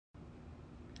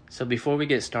So before we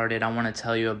get started, I want to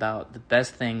tell you about the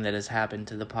best thing that has happened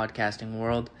to the podcasting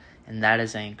world, and that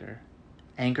is Anchor.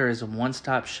 Anchor is a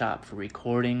one-stop shop for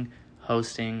recording,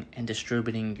 hosting, and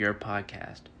distributing your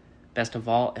podcast. Best of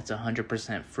all, it's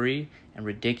 100% free and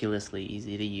ridiculously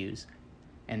easy to use.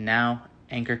 And now,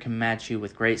 Anchor can match you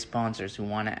with great sponsors who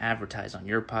want to advertise on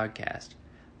your podcast.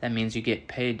 That means you get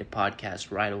paid to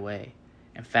podcast right away.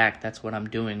 In fact, that's what I'm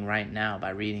doing right now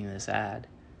by reading this ad.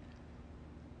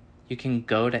 You can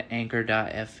go to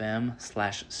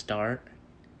anchor.fm/start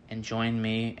and join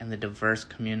me and the diverse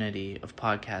community of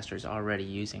podcasters already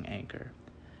using Anchor.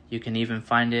 You can even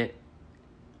find it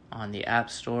on the App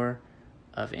Store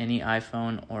of any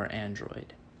iPhone or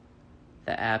Android.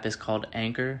 The app is called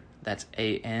Anchor. That's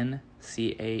ANCHOR.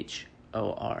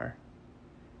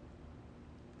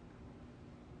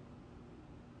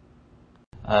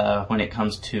 When it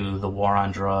comes to the war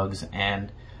on drugs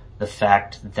and the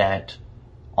fact that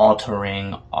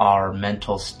altering our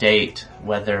mental state,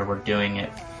 whether we're doing it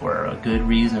for a good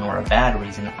reason or a bad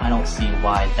reason, I don't see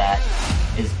why that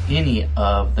is any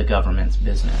of the government's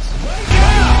business.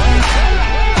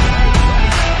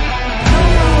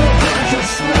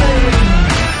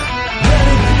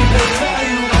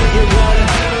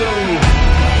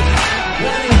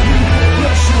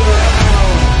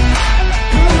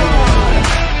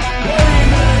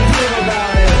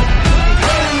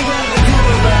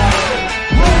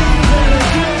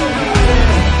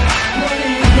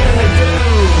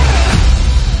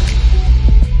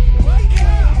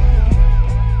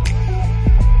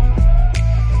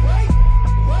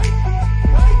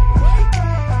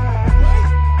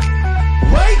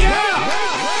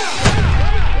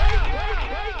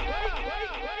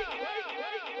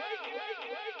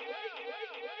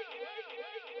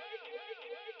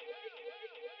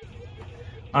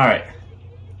 Alright,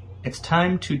 it's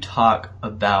time to talk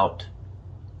about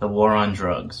the war on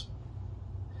drugs.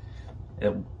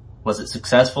 Was it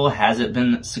successful? Has it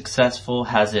been successful?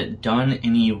 Has it done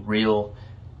any real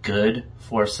good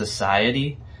for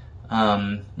society?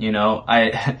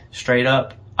 Straight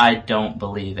up, I don't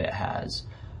believe it has.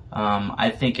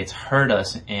 I think it's hurt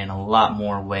us in a lot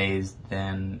more ways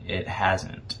than it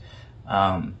hasn't.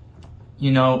 When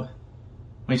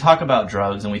we talk about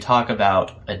drugs and we talk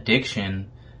about addiction,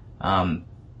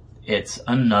 it's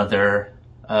another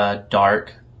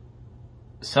dark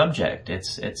subject.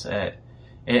 It's a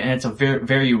very,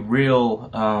 very real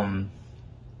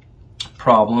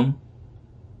problem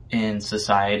in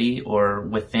society or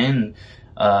within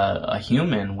a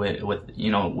human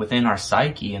within our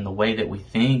psyche and the way that we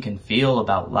think and feel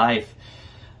about life.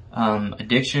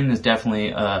 Addiction is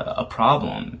definitely a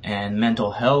problem, and mental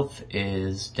health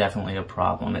is definitely a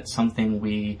problem. It's something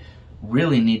we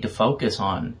really need to focus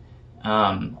on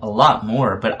a lot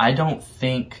more, but I don't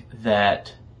think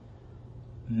that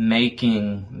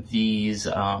making these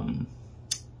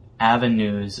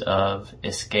avenues of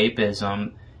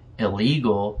escapism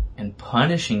illegal and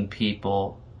punishing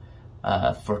people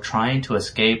for trying to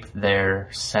escape their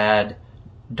sad,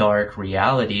 dark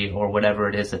reality or whatever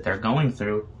it is that they're going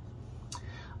through,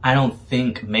 I don't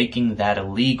think making that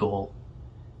illegal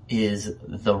is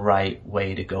the right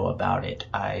way to go about it.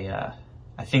 I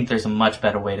think there's a much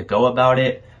better way to go about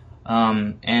it.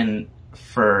 And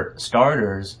for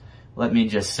starters, let me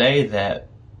just say that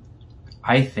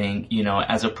I think,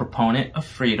 as a proponent of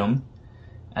freedom,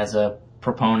 as a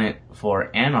proponent for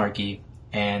anarchy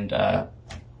and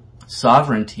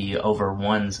sovereignty over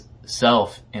one's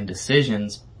self and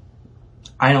decisions,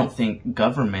 I don't think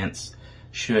governments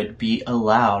should be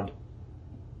allowed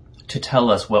to tell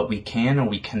us what we can or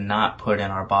we cannot put in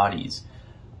our bodies.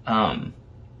 And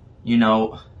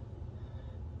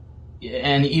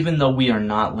even though we are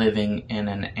not living in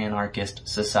an anarchist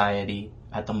society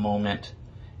at the moment,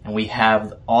 and we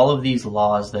have all of these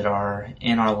laws that are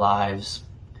in our lives,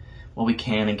 what we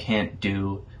can and can't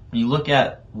do, when you look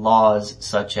at laws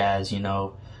such as,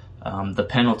 the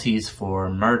penalties for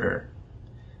murder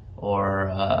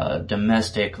or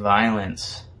domestic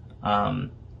violence,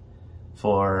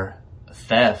 for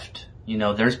theft,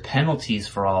 there's penalties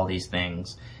for all these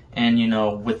things. And,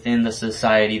 within the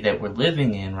society that we're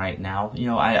living in right now,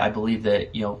 I believe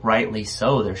that, rightly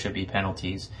so, there should be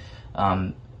penalties,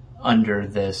 under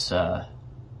this,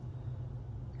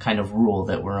 kind of rule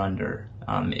that we're under.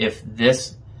 If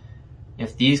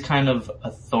these kind of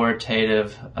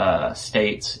authoritative,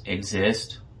 states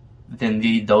exist, then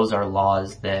those are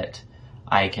laws that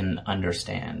I can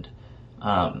understand.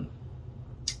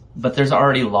 But there's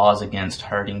already laws against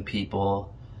hurting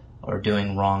people or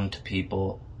doing wrong to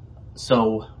people.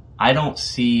 So I don't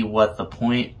see what the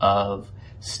point of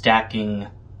stacking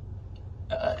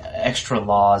extra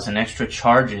laws and extra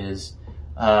charges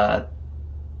on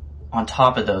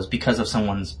top of those because of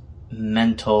someone's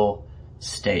mental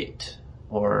state,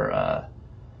 or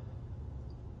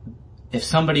if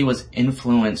somebody was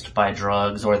influenced by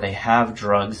drugs, or they have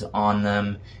drugs on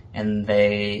them and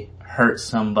they hurt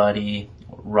somebody,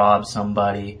 rob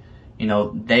somebody,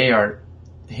 they are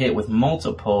hit with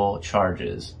multiple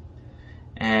charges.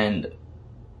 And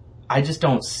I just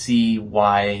don't see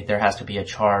why there has to be a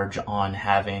charge on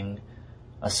having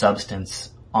a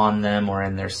substance on them or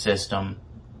in their system.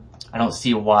 I don't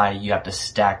see why you have to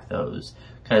stack those,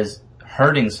 because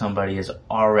hurting somebody is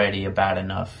already a bad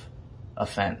enough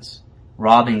offense.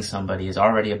 Robbing somebody is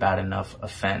already a bad enough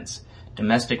offense.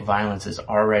 Domestic violence is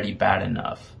already bad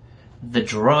enough. The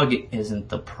drug isn't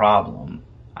the problem.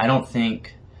 I don't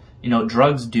think,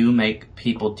 drugs do make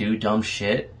people do dumb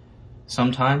shit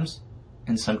sometimes,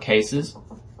 in some cases.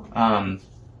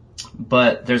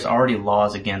 But there's already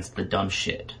laws against the dumb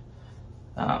shit.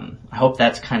 I hope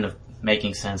that's kind of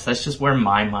making sense. That's just where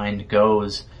my mind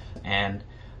goes, and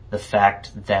the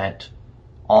fact that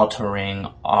altering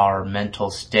our mental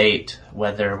state,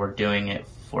 whether we're doing it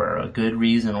for a good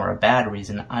reason or a bad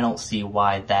reason, I don't see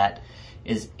why that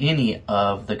is any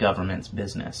of the government's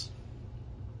business.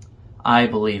 I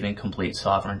believe in complete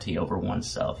sovereignty over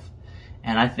oneself.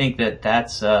 And I think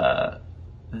that's the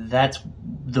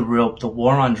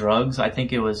war on drugs. I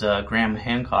think it was Graham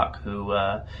Hancock who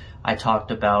I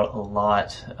talked about a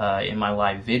lot in my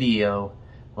live video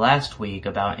last week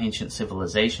about ancient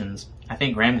civilizations. I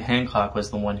think Graham Hancock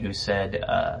was the one who said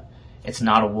it's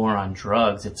not a war on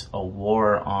drugs, it's a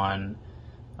war on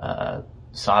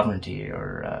sovereignty,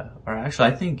 or actually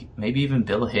I think maybe even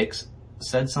Bill Hicks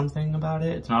said something about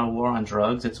it. It's not a war on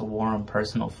drugs, it's a war on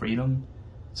personal freedom.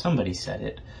 Somebody said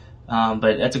it.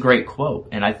 But that's a great quote,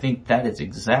 and I think that is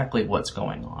exactly what's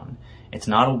going on. It's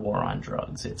not a war on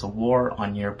drugs, it's a war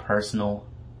on your personal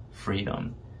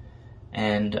freedom.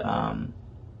 And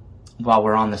while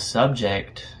we're on the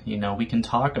subject, we can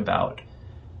talk about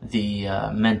the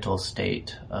mental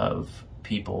state of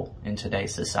people in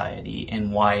today's society,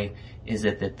 and why is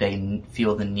it that they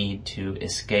feel the need to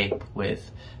escape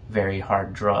with very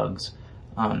hard drugs.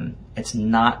 It's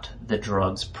not the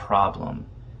drug's problem.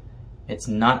 It's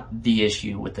not the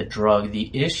issue with the drug.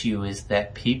 The issue is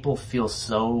that people feel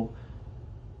so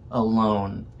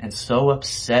alone and so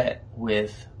upset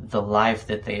with the life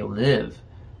that they live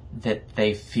that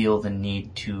they feel the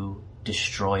need to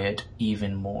destroy it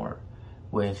even more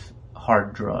with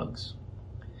hard drugs.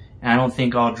 And I don't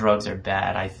think all drugs are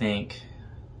bad. I think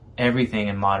everything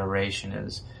in moderation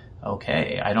is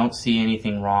okay. I don't see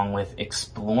anything wrong with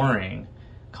exploring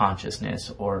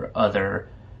consciousness or other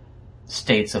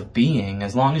states of being.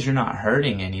 As long as you're not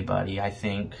hurting anybody, I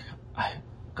think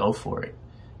go for it.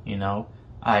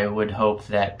 I would hope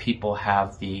that people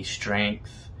have the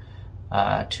strength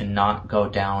to not go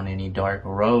down any dark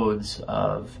roads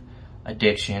of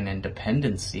addiction and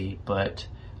dependency. But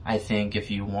I think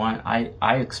if you want,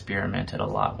 I experimented a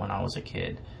lot when I was a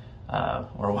kid,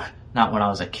 or not when I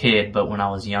was a kid, but when I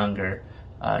was younger,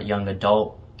 young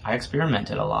adult. I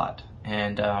experimented a lot,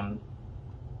 and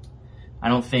I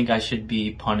don't think I should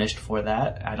be punished for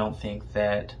that. I don't think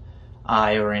that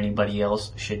I or anybody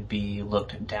else should be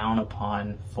looked down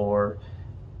upon for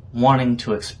wanting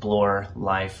to explore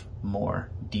life more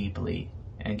deeply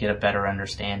and get a better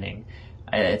understanding.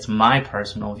 It's my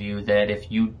personal view that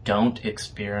if you don't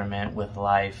experiment with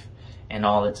life and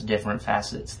all its different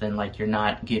facets, then you're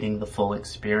not getting the full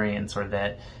experience, or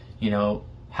that,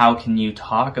 how can you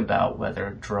talk about whether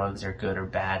drugs are good or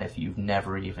bad if you've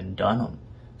never even done them?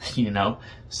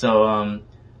 So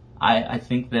I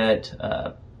think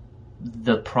that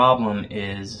the problem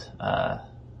is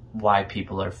why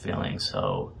people are feeling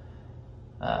so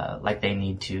like they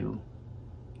need to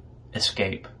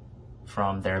escape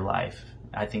from their life.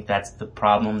 I think that's the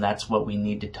problem. That's what we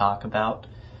need to talk about.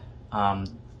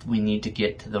 We need to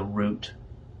get to the root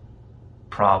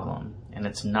problem, and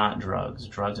it's not drugs.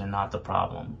 Drugs are not the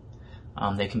problem.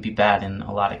 They can be bad in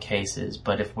a lot of cases,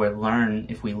 but if we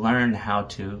learn how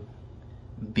to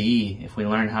if we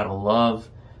learn how to love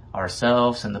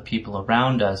ourselves and the people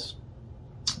around us,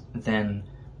 then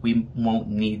we won't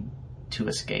need to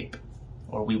escape,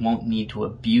 or we won't need to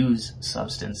abuse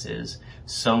substances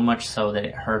so much so that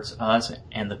it hurts us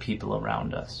and the people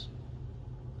around us.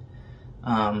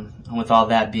 And with all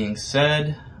that being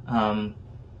said,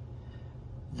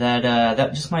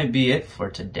 that just might be it for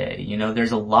today.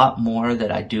 There's a lot more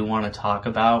that I do want to talk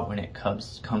about when it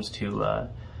comes to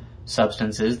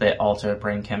substances that alter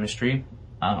brain chemistry.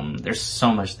 There's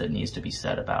so much that needs to be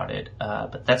said about it,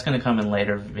 but that's going to come in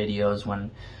later videos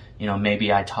when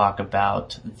maybe I talk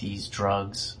about these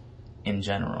drugs in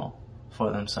general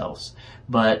for themselves.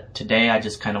 But today I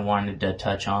just kind of wanted to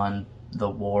touch on the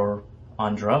war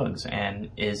on drugs, and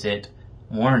is it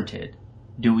warranted?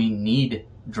 Do we need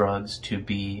drugs to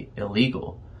be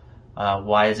illegal?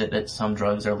 Why is it that some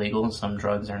drugs are legal and some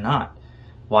drugs are not?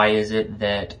 Why is it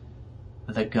that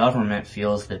the government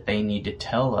feels that they need to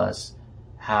tell us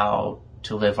how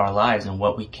to live our lives and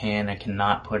what we can and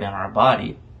cannot put in our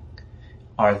body?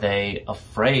 Are they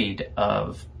afraid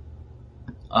of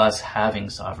us having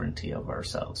sovereignty over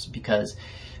ourselves? Because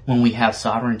when we have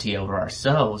sovereignty over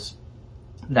ourselves,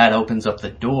 that opens up the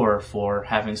door for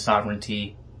having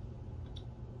sovereignty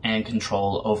and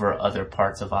control over other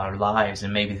parts of our lives,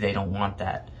 and maybe they don't want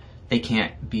that. They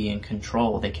can't be in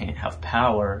control. They can't have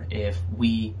power if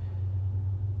we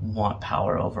want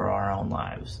power over our own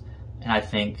lives. And I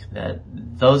think that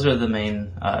those are the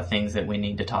main things that we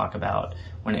need to talk about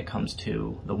when it comes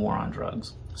to the war on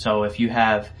drugs. So if you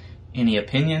have any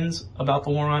opinions about the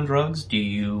war on drugs, do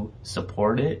you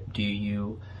support it? Do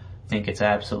you think it's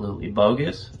absolutely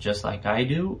bogus, just like I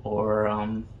do? Or, I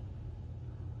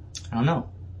don't know.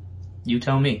 You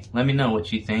tell me. Let me know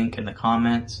what you think in the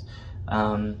comments.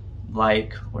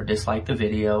 Like or dislike the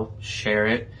video. Share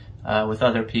it with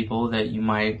other people that you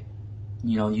might,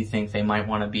 you think they might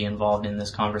want to be involved in this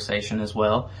conversation as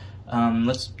well.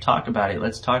 Let's talk about it.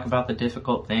 Let's talk about the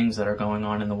difficult things that are going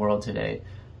on in the world today.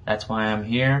 That's why I'm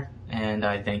here, and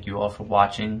I thank you all for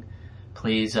watching.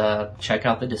 Please check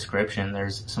out the description.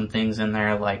 There's some things in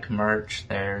there like merch.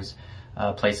 There's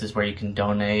places where you can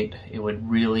donate. It would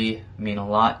really mean a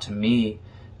lot to me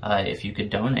if you could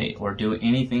donate or do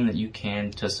anything that you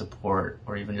can to support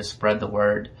or even just spread the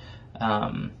word.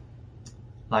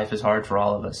 Life is hard for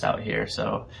all of us out here,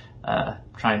 so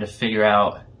trying to figure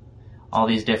out all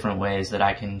these different ways that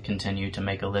I can continue to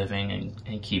make a living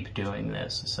and keep doing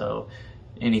this. So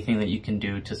anything that you can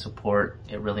do to support,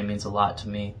 it really means a lot to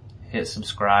me. Hit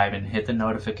subscribe and hit the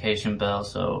notification bell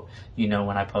so you know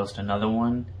when I post another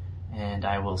one, and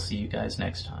I will see you guys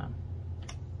next time.